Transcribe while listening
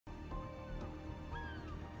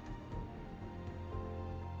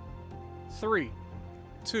3,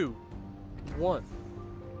 2, 1.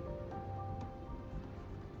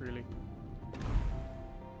 Really?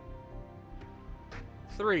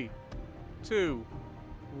 3, 2,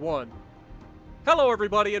 1. Hello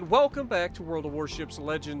everybody and welcome back to World of Warships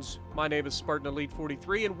Legends. My name is Spartan Elite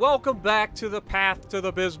 43 and welcome back to the path to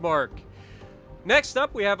the Bismarck. Next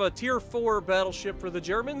up we have a tier 4 battleship for the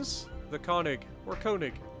Germans, the Konig, or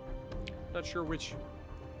Konig. Not sure which,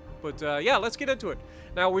 but yeah, let's get into it.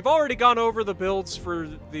 Now we've already gone over the builds for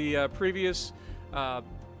the previous,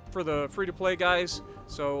 for the free-to-play guys,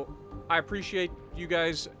 so I appreciate you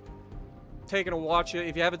guys taking a watch.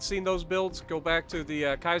 If you haven't seen those builds, go back to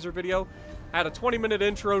the Kaiser video. I had a 20-minute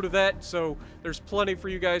intro to that, so there's plenty for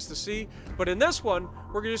you guys to see. But in this one,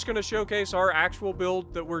 we're just going to showcase our actual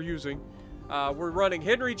build that we're using. We're running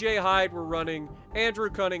Henry J. Hyde, we're running Andrew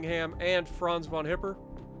Cunningham, and Franz von Hipper.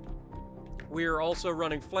 We are also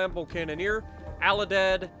running Flammable Cannoneer,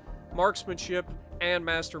 Aladad, Marksmanship, and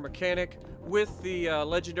Master Mechanic with the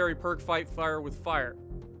legendary perk Fight Fire with Fire.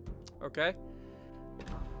 Okay?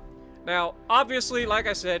 Now, obviously, like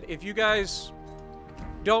I said, if you guys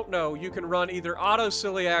don't know, you can run either Otto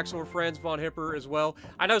Ciliax or Franz von Hipper as well.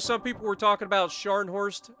 I know some people were talking about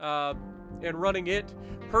Scharnhorst and running it.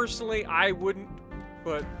 Personally, I wouldn't,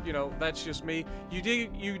 but, you know, that's just me. You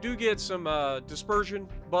do get some dispersion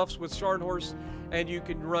buffs with Scharnhorst, and you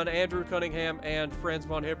can run Andrew Cunningham and Franz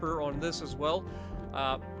von Hipper on this as well.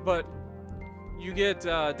 But you get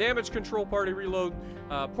damage control, party reload,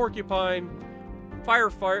 Porcupine,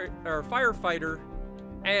 Firefighter,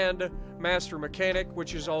 and Master Mechanic,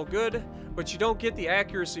 which is all good, but you don't get the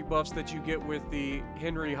accuracy buffs that you get with the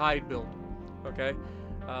Henry Hyde build. Okay,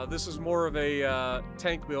 this is more of a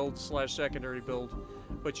tank build slash secondary build,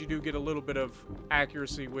 but you do get a little bit of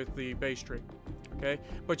accuracy with the base trait. Okay,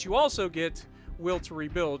 but you also get will to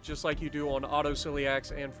rebuild, just like you do on Otto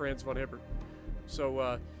Ciliax and Franz von Hipper.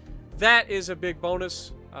 So that is a big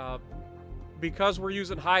bonus. Because we're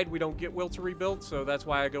using Hyde, we don't get will to rebuild, so that's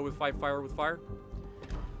why I go with Fight Fire with Fire.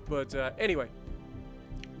 But anyway,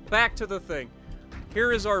 back to the thing.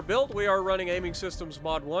 Here is our build. We are running Aiming Systems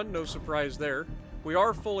Mod 1, no surprise there. We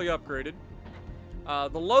are fully upgraded.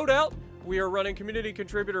 The loadout, we are running Community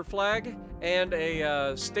Contributor Flag and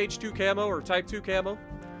a Stage 2 camo or Type 2 camo.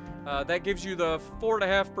 That gives you the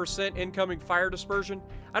 4.5% incoming fire dispersion.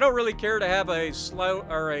 I don't really care to have a slow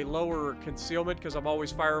or a lower concealment because I'm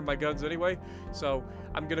always firing my guns anyway, so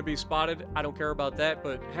I'm going to be spotted. I don't care about that,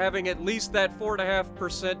 but having at least that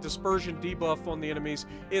 4.5% dispersion debuff on the enemies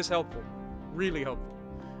is helpful, really helpful.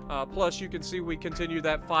 Plus, you can see we continue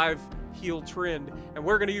that 5 heal trend, and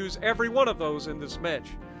we're going to use every one of those in this match.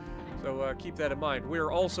 So keep that in mind. We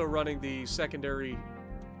are also running the secondary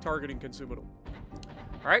targeting consumable.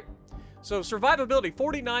 Alright, so survivability,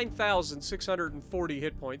 49,640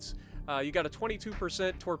 hit points. You got a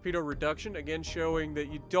 22% torpedo reduction, again showing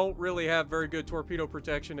that you don't really have very good torpedo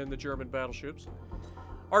protection in the German battleships.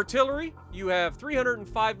 Artillery, you have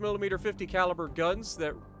 305mm 50 caliber guns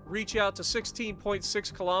that reach out to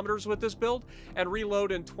 16.6 kilometers with this build and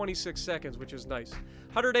reload in 26 seconds, which is nice.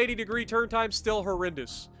 180-degree turn time, still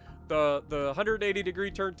horrendous. The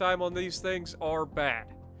 180-degree turn time on these things are bad.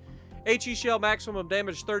 HE shell maximum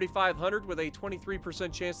damage 3,500 with a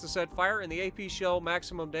 23% chance to set fire, and the AP shell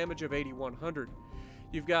maximum damage of 8,100.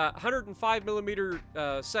 You've got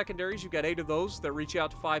 105mm secondaries. You've got 8 of those that reach out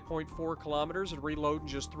to 5.4 kilometers and reload in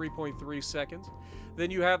just 3.3 seconds. Then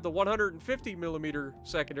you have the 150mm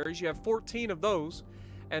secondaries. You have 14 of those,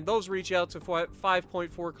 and those reach out to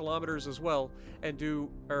 5.4 kilometers as well and do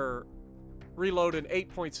reload in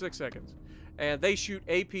 8.6 seconds. And they shoot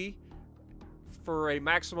AP for a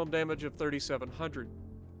maximum damage of 3,700.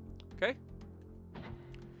 Okay?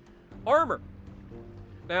 Armor.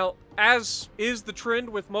 Now, as is the trend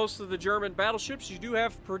with most of the German battleships, you do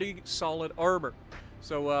have pretty solid armor.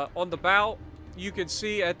 So on the bow, you can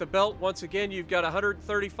see at the belt, once again, you've got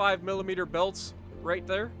 135mm belts right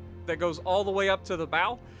there that goes all the way up to the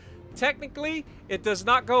bow. Technically, it does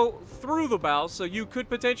not go through the bow, so you could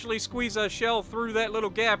potentially squeeze a shell through that little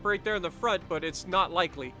gap right there in the front, but it's not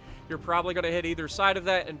likely. You're probably going to hit either side of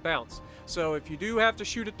that and bounce. So if you do have to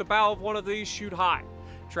shoot at the bow of one of these, shoot high.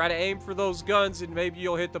 Try to aim for those guns, and maybe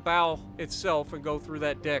you'll hit the bow itself and go through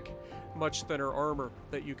that deck. Much thinner armor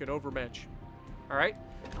that you can overmatch. Alright?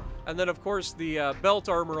 And then, of course, the belt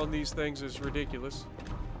armor on these things is ridiculous,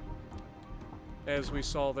 as we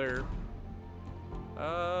saw there.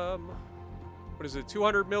 What is it?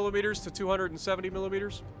 200mm to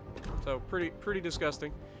 270mm. So pretty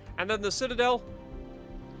disgusting. And then the Citadel,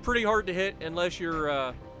 pretty hard to hit unless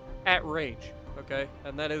you're at range. okay?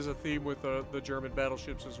 And that is a theme with the German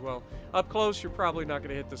battleships as well. Up close, you're probably not going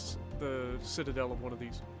to hit the citadel of one of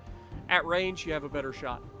these. At range, you have a better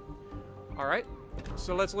shot. Alright,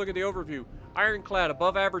 so let's look at the overview. Ironclad,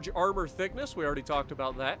 above average armor thickness, we already talked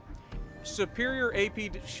about that. Superior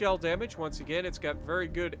AP shell damage, once again, it's got very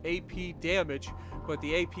good AP damage, but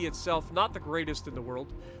the AP itself, not the greatest in the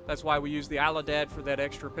world. That's why we use the Aladad for that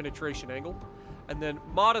extra penetration angle. And then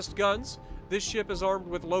modest guns. This ship is armed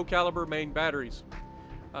with low caliber main batteries.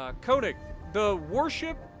 Konig, the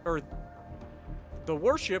warship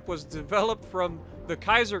was developed from the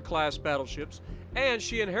Kaiser class battleships, and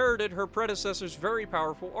she inherited her predecessor's very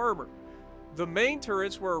powerful armor. The main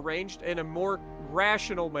turrets were arranged in a more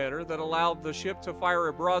rational manner that allowed the ship to fire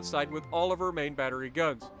a broadside with all of her main battery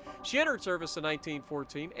guns. She entered service in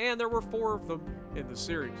 1914, and there were 4 of them in the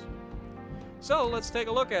series. So let's take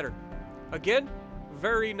a look at her. Again,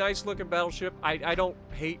 very nice looking battleship. I don't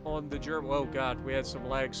hate on the German. Oh god, we had some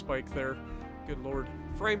lag spike there. Good lord.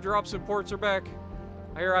 Frame drops and ports are back.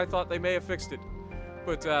 I thought they may have fixed it.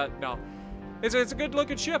 But no. It's a good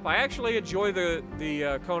looking ship. I actually enjoy the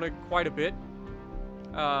Konig quite a bit.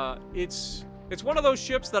 It's one of those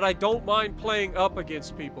ships that I don't mind playing up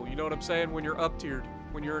against people. You know what I'm saying? When you're up tiered.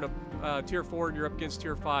 When you're in a tier 4 and you're up against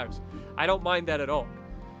tier 5s. I don't mind that at all.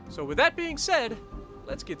 So with that being said,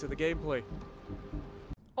 let's get to the gameplay.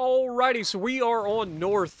 Alrighty, so we are on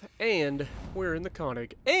North, and we're in the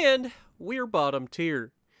Konig, and we're bottom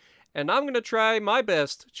tier. And I'm going to try my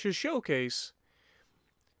best to showcase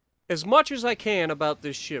as much as I can about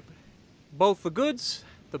this ship. Both the goods,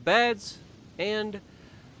 the bads, and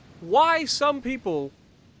why some people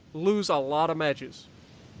lose a lot of matches.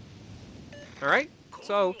 Alright,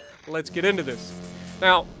 so let's get into this.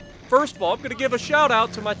 Now, first of all, I'm going to give a shout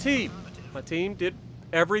out to my team. My team did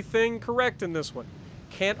everything correct in this one.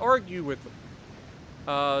 Can't argue with them.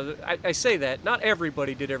 I say that. Not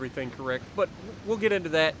everybody did everything correct, but we'll get into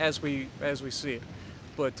that as we see it.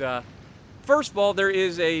 But first of all, there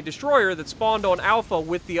is a destroyer that spawned on Alpha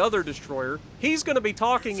with the other destroyer. He's going to be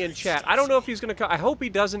talking in chat. I don't know if he's going to come. I hope he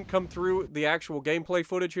doesn't come through the actual gameplay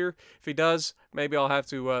footage here. If he does, maybe I'll have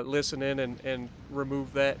to listen in and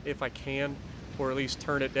remove that if I can, or at least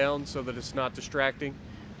turn it down so that it's not distracting.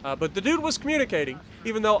 But the dude was communicating,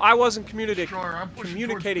 even though I wasn't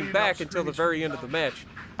communicating back until the very end of the match.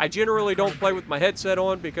 I generally don't play with my headset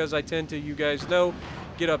on because I tend to, you guys know,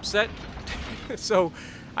 get upset. So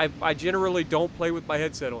I generally don't play with my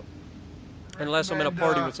headset on unless I'm in a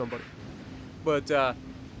party with somebody. But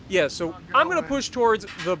yeah, so I'm going to push towards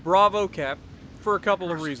the Bravo cap for a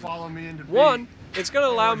couple of reasons. One, it's going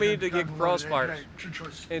to allow me to get crossfires.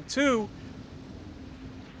 And two,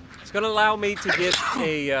 it's going to allow me to get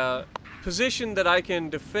a position that I can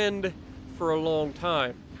defend for a long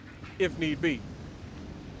time, if need be.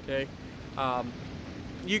 Okay?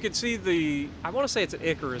 You can see the... I want to say it's an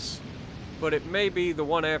Icarus, but it may be the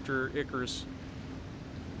one after Icarus.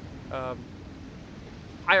 I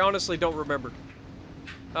honestly don't remember.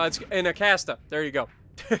 It's an Acasta. There you go.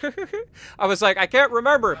 I was like, I can't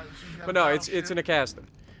remember. But no, it's an Acasta.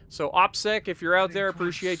 So, OPSEC, if you're out there,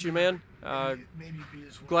 appreciate you, man.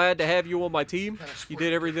 Glad to have you on my team. You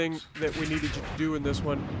did everything that we needed you to do in this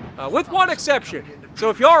one, with one exception. So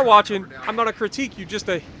if you are watching, I'm gonna critique you just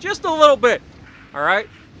a little bit. All right.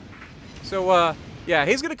 So yeah,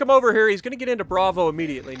 he's gonna come over here. He's gonna get into Bravo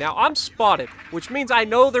immediately. Now I'm spotted, which means I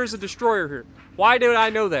know there's a destroyer here. Why did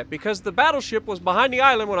I know that? Because the battleship was behind the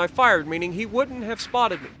island when I fired, meaning he wouldn't have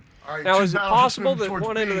spotted me. Right, now, is it possible that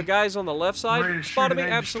one of the guys on the left side spotted me?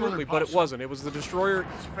 Absolutely, but it wasn't. It was the destroyer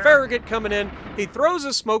Farragut coming in. He throws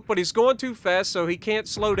his smoke, but he's going too fast, so he can't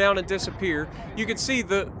slow down and disappear. You can see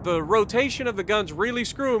the rotation of the guns really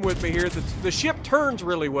screwing with me here. The ship turns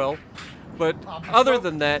really well, but other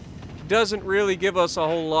than that, doesn't really give us a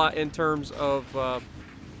whole lot in terms of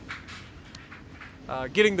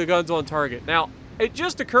getting the guns on target. Now, it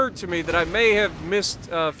just occurred to me that I may have missed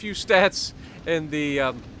a few stats in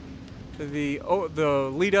the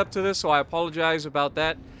lead up to this, so I apologize about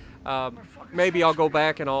that. Maybe I'll go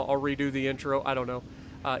back and I'll redo the intro. I don't know.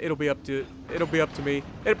 It'll be up to me.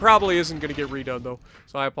 It probably isn't going to get redone though,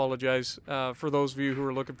 so I apologize for those of you who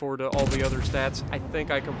are looking forward to all the other stats. I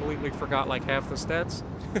think I completely forgot like half the stats,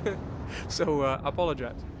 so I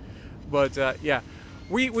apologize. But yeah.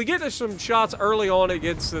 We get some shots early on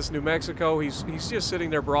against this New Mexico. He's just sitting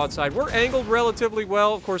there broadside. We're angled relatively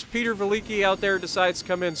well. Of course, Peter Veliki out there decides to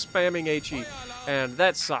come in spamming HE, and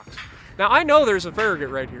that sucks. Now, I know there's a Farragut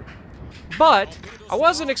right here, but I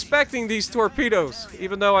wasn't expecting these torpedoes,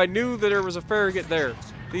 even though I knew that there was a Farragut there.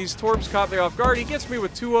 These torps caught me off guard. He gets me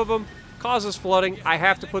with 2 of them, causes flooding. I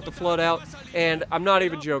have to put the flood out, and I'm not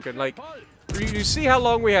even joking. Like, you see how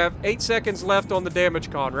long we have? 8 seconds left on the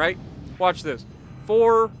damage con, right? Watch this.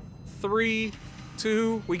 4, 3,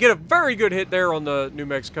 2. We get a very good hit there on the New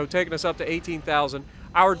Mexico, taking us up to 18,000.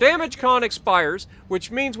 Our damage con expires,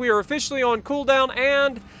 which means we are officially on cooldown,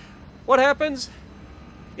 and what happens?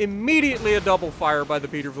 Immediately a double fire by the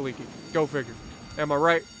Peter Veliki. Go figure. Am I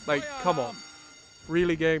right? Like, come on.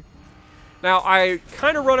 Really, game? Now, I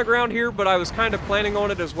kind of run aground here, but I was kind of planning on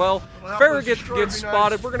it as well. Farrah gets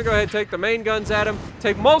spotted. We're going to go ahead and take the main guns at him,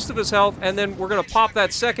 take most of his health, and then we're going to pop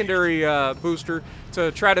that secondary booster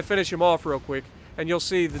to try to finish him off real quick. And you'll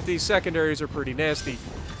see that these secondaries are pretty nasty.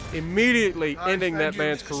 Immediately ending that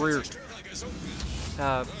man's career.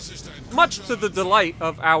 Much to the delight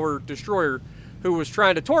of our destroyer, who was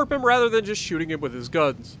trying to torp him rather than just shooting him with his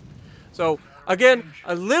guns. So, again,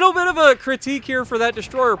 a little bit of a critique here for that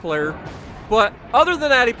destroyer player. But other than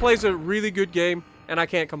that, he plays a really good game, and I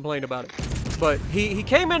can't complain about it. But he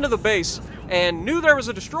came into the base and knew there was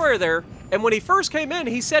a destroyer there, and when he first came in,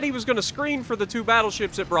 he said he was going to screen for the 2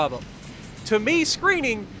 battleships at Bravo. To me,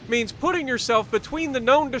 screening means putting yourself between the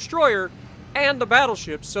known destroyer and the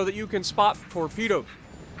battleships so that you can spot torpedoes.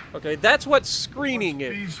 Okay, that's what screening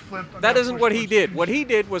is. That isn't what he did. What he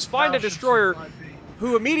did was find a destroyer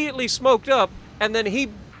who immediately smoked up, and then he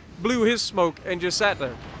blew his smoke and just sat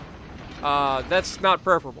there. That's not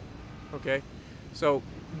preferable, okay? So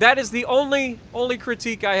that is the only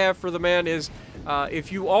critique I have for the man is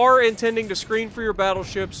if you are intending to screen for your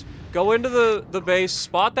battleships, go into the base,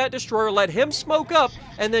 spot that destroyer, let him smoke up,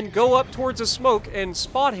 and then go up towards the smoke and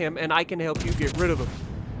spot him, and I can help you get rid of him.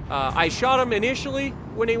 I shot him initially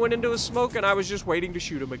when he went into his smoke, and I was just waiting to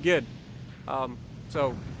shoot him again.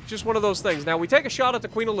 So just one of those things. Now, we take a shot at the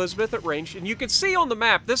Queen Elizabeth at range, and you can see on the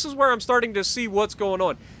map, this is where I'm starting to see what's going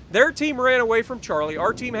on. Their team ran away from Charlie.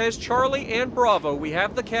 Our team has Charlie and Bravo. We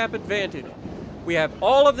have the cap advantage. We have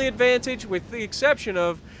all of the advantage with the exception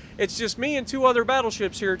of, it's just me and 2 other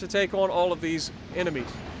battleships here to take on all of these enemies.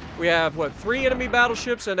 We have, what, 3 enemy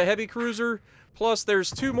battleships and a heavy cruiser, plus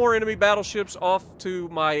there's 2 more enemy battleships off to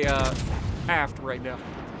my aft right now.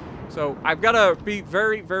 So I've got to be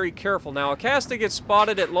very, very careful. Now, Acasta gets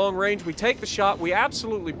spotted at long range. We take the shot. We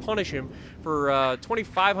absolutely punish him for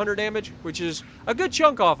 2,500 damage, which is a good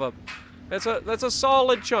chunk off of him. That's a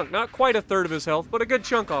solid chunk. Not quite a third of his health, but a good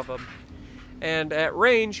chunk off of him. And at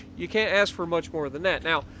range, you can't ask for much more than that.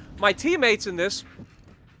 Now, my teammates in this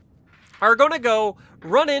are going to go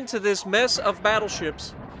run into this mess of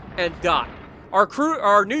battleships and die.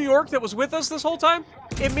 Our New York that was with us this whole time,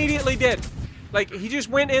 immediately dead. Like, he just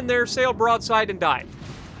went in there, sailed broadside, and died.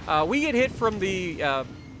 We get hit from the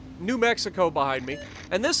New Mexico behind me,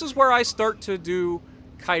 and this is where I start to do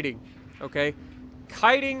kiting, okay?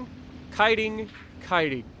 Kiting, kiting,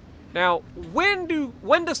 kiting. Now, when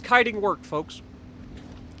does kiting work, folks?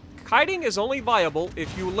 Kiting is only viable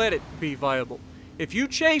if you let it be viable. If you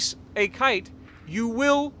chase a kite, you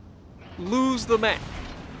will lose the match,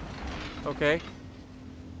 okay?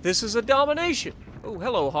 This is a domination. Oh,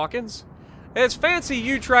 hello, Hawkins. It's fancy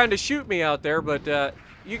you trying to shoot me out there, but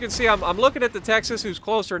you can see I'm looking at the Texas who's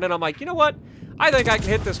closer, and then I'm like, you know what? I think I can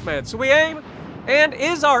hit this man. So we aim, and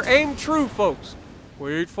is our aim true, folks?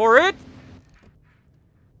 Wait for it.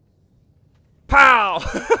 Pow!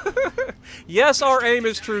 Yes, our aim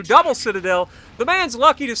is true. Double Citadel. The man's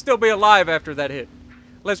lucky to still be alive after that hit.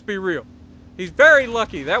 Let's be real. He's very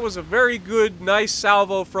lucky. That was a very good, nice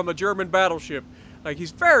salvo from a German battleship. Like,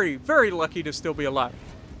 he's very, very lucky to still be alive.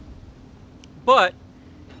 But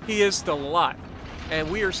he is still alive,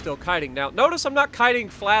 and we are still kiting. Now, notice I'm not kiting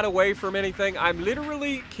flat away from anything. I'm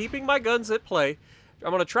literally keeping my guns at play.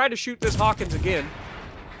 I'm going to try to shoot this Hawkins again.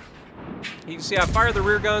 You can see I fire the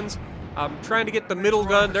rear guns. I'm trying to get the middle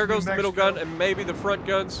gun. There goes the middle gun, and maybe the front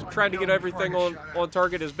guns. Trying to get everything on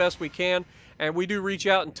target as best we can. And we do reach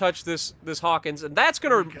out and touch this Hawkins, and that's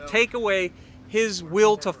going to take away his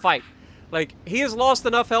will to fight. Like, he has lost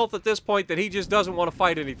enough health at this point that he just doesn't want to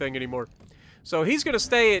fight anything anymore. So he's going to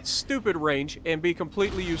stay at stupid range and be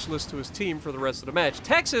completely useless to his team for the rest of the match.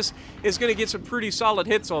 Texas is going to get some pretty solid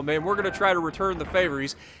hits on me, and we're going to try to return the favor.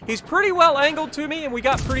 He's pretty well angled to me, and we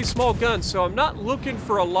got pretty small guns, so I'm not looking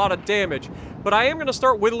for a lot of damage. But I am going to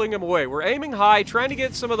start whittling him away. We're aiming high, trying to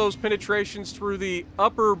get some of those penetrations through the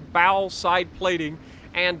upper bow side plating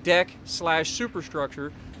and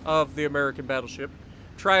deck/superstructure of the American battleship,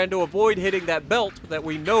 trying to avoid hitting that belt that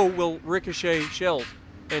we know will ricochet shells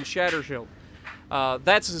and shatter shells.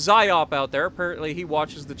 That's Zyop out there. Apparently he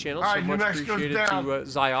watches the channel, so much appreciated to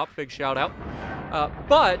Zyop. Big shout out.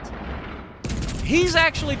 But he's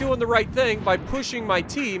actually doing the right thing by pushing my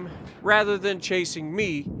team rather than chasing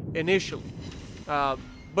me initially.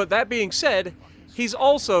 But that being said, he's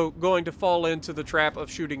also going to fall into the trap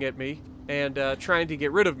of shooting at me and trying to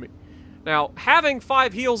get rid of me. Now, having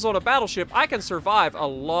 5 heals on a battleship, I can survive a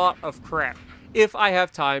lot of crap if I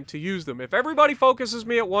have time to use them. If everybody focuses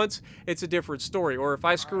me at once, it's a different story. Or if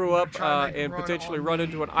I screw up and potentially run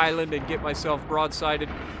into an island and get myself broadsided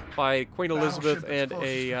by Queen Elizabeth and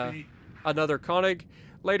another Konig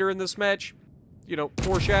later in this match, you know,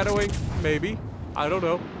 foreshadowing, maybe. I don't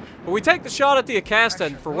know. But we take the shot at the Acasta,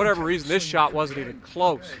 and for whatever reason, this shot wasn't even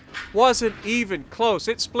close. Wasn't even close.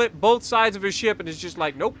 It split both sides of his ship, and it's just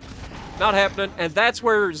like, nope, not happening. And that's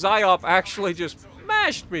where Zyop actually just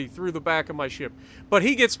smashed me through the back of my ship. But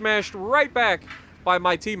he gets smashed right back by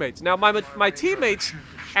my teammates. Now, my teammates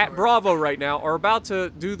at Bravo right now are about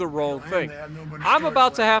to do the wrong thing. I'm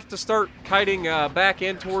about to have to start kiting back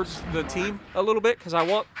in towards the team a little bit because I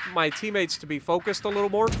want my teammates to be focused a little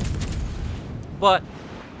more. But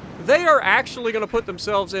they are actually going to put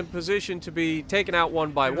themselves in position to be taken out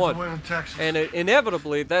one by one. And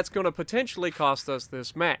inevitably, that's going to potentially cost us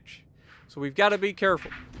this match. So we've got to be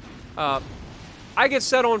careful. I get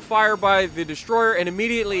set on fire by the destroyer and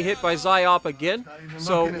immediately hit by Zyop again.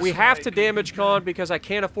 So we have to damage con because I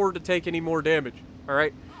can't afford to take any more damage.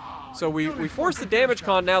 Alright? So we force the damage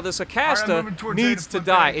con. Now this Acasta needs to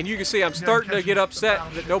die. And you can see I'm starting to get upset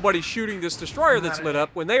that nobody's shooting this destroyer that's lit up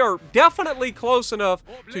when they are definitely close enough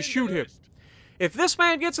to shoot him. If this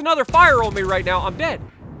man gets another fire on me right now, I'm dead.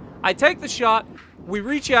 I take the shot, we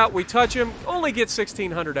reach out, we touch him, only get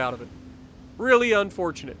 1,600 out of it. Really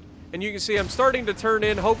unfortunate. And you can see I'm starting to turn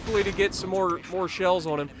in, hopefully to get some more shells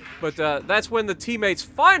on him. But that's when the teammates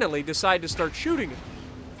finally decide to start shooting him.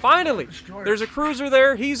 Finally! There's a cruiser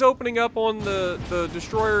there. He's opening up on the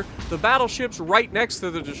destroyer. The battleship's right next to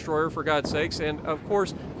the destroyer, for God's sakes. And, of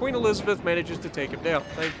course, Queen Elizabeth manages to take him down.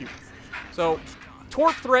 Thank you. So,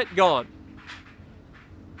 torp threat gone.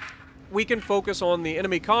 We can focus on the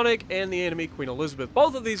enemy Konig and the enemy Queen Elizabeth.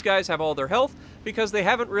 Both of these guys have all their health because they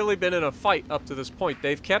haven't really been in a fight up to this point.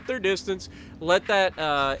 They've kept their distance, let that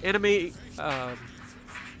enemy,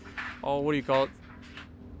 what do you call it?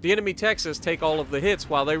 The enemy Texas take all of the hits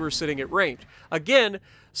while they were sitting at range. Again,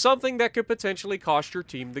 something that could potentially cost your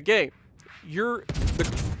team the game.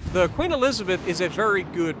 The Queen Elizabeth is a very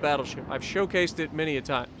good battleship. I've showcased it many a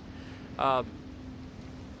time.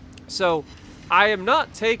 So I am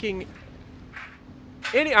not taking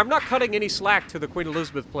I'm not cutting any slack to the Queen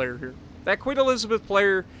Elizabeth player here. That Queen Elizabeth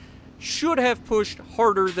player should have pushed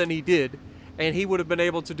harder than he did, and he would have been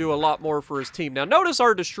able to do a lot more for his team. Now, notice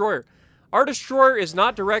our destroyer. Our destroyer is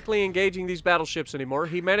not directly engaging these battleships anymore.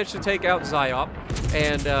 He managed to take out Zyop,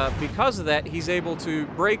 and because of that, he's able to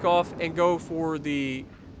break off and go for the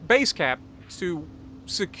base cap to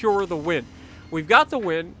secure the win. We've got the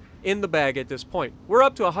win in the bag at this point. We're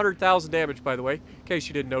up to 100,000 damage, by the way, in case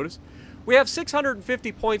you didn't notice. We have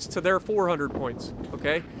 650 points to their 400 points,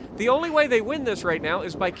 okay? The only way they win this right now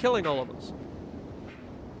is by killing all of us.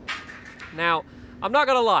 Now, I'm not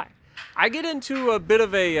gonna lie. I get into a bit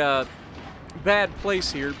of a bad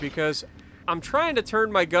place here because I'm trying to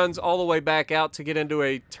turn my guns all the way back out to get into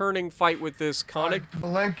a turning fight with this Konig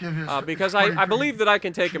because I believe that I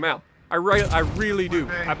can take him out. I really do.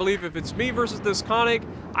 I believe if it's me versus this Konig,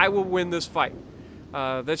 I will win this fight.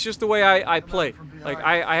 That's just the way I play. Like,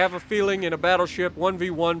 I have a feeling in a battleship,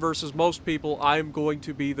 1v1 versus most people, I'm going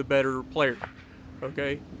to be the better player.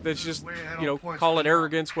 Okay? That's just, you know, call it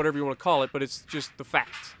arrogance, whatever you want to call it, but it's just the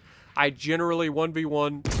facts. I generally,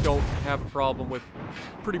 1v1, don't have a problem with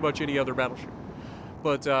pretty much any other battleship.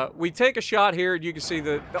 But we take a shot here, and you can see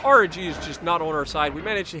the RNG is just not on our side. We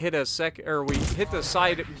managed to hit we hit the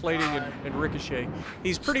side plating and ricochet.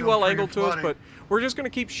 He's pretty well angled to us, but we're just going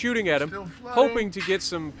to keep shooting at him, hoping to get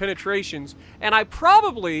some penetrations. And I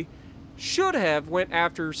probably should have went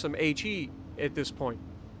after some HE at this point.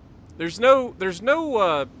 There's no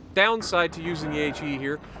downside to using the HE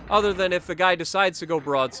here, other than if the guy decides to go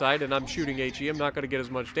broadside and I'm shooting HE, I'm not going to get as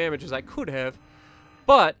much damage as I could have.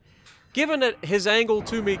 But given his angle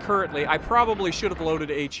to me currently, I probably should have loaded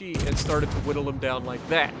HE and started to whittle him down like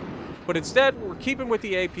that. But instead, we're keeping with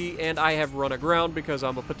the AP, and I have run aground because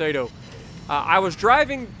I'm a potato. I was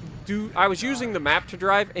using the map to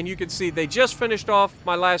drive, and you can see they just finished off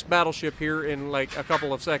my last battleship here in like a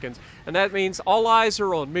couple of seconds. And that means all eyes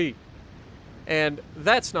are on me. And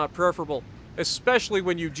that's not preferable, especially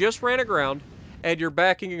when you just ran aground and you're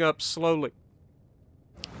backing up slowly.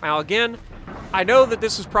 Now again, I know that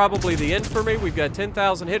this is probably the end for me. We've got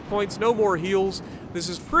 10,000 hit points, no more heals. This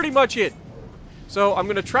is pretty much it. So I'm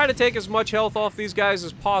going to try to take as much health off these guys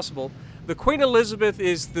as possible. The Queen Elizabeth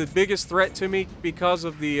is the biggest threat to me because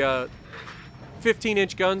of the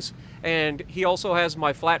 15-inch guns, and he also has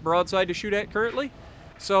my flat broadside to shoot at currently.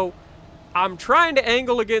 So I'm trying to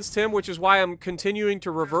angle against him, which is why I'm continuing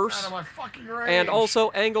to reverse, and also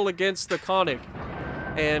angle against the Konig.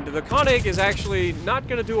 And the Konig is actually not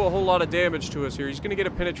going to do a whole lot of damage to us here. He's going to get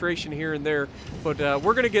a penetration here and there, but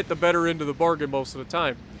we're going to get the better end of the bargain most of the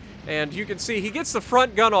time. And you can see he gets the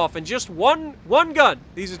front gun off, and just one gun.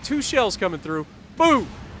 These are 2 shells coming through. Boom!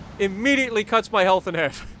 Immediately cuts my health in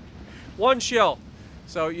half. 1 shell.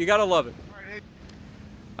 So you got to love it.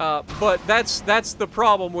 But that's the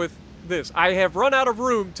problem with this. I have run out of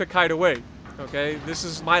room to kite away. Okay, this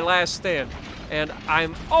is my last stand. And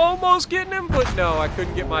I'm almost getting him, but no, I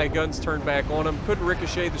couldn't get my guns turned back on him. Couldn't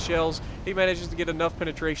ricochet the shells. He manages to get enough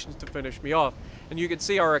penetrations to finish me off. And you can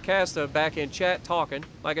see our Acasta back in chat talking.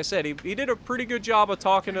 Like I said, he did a pretty good job of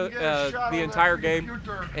talking the entire game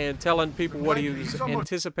and telling people what he was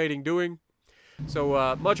anticipating doing.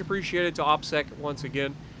 So much appreciated to OPSEC once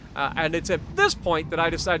again. And it's at this point that I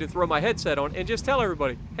decided to throw my headset on and just tell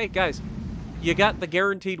everybody, hey guys, you got the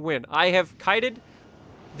guaranteed win. I have kited.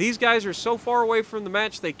 These guys are so far away from the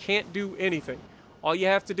match, they can't do anything. All you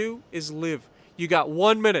have to do is live. You got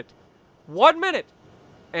 1 minute. 1 minute!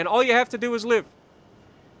 And all you have to do is live.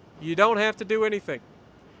 You don't have to do anything.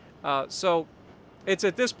 So, it's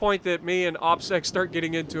at this point that me and OPSEC start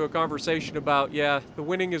getting into a conversation about, yeah, the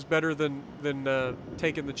winning is better than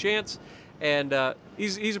taking the chance. And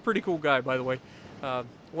he's a pretty cool guy, by the way.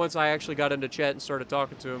 Once I actually got into chat and started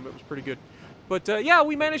talking to him, it was pretty good. But yeah,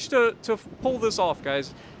 we managed to pull this off,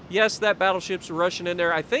 guys. Yes, that battleship's rushing in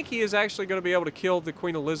there. I think he is actually going to be able to kill the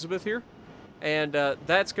Queen Elizabeth here. And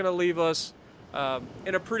that's going to leave us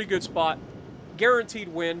in a pretty good spot. Guaranteed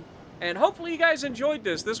win. And hopefully you guys enjoyed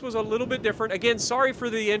this. This was a little bit different. Again, sorry for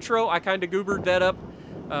the intro. I kind of goobered that up.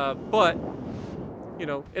 But, you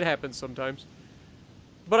know, it happens sometimes.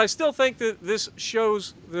 But I still think that this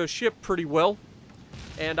shows the ship pretty well.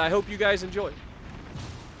 And I hope you guys enjoy.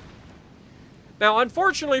 Now,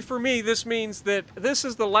 unfortunately for me, this means that this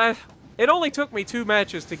is the last... It only took me 2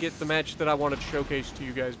 matches to get the match that I wanted to showcase to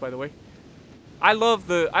you guys, by the way. I love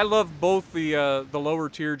both the lower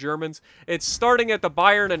tier Germans. It's starting at the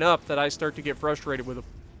Bayern and up that I start to get frustrated with them.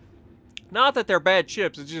 Not that they're bad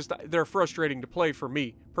ships, it's just they're frustrating to play for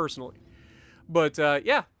me, personally. But,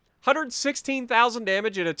 yeah. 116,000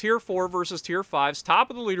 damage in a Tier 4 versus Tier 5's.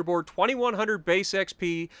 Top of the leaderboard, 2,100 base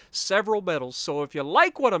XP, several medals. So if you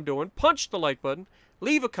like what I'm doing, punch the like button,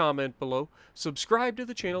 leave a comment below, subscribe to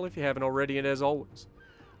the channel if you haven't already, and as always,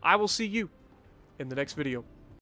 I will see you in the next video.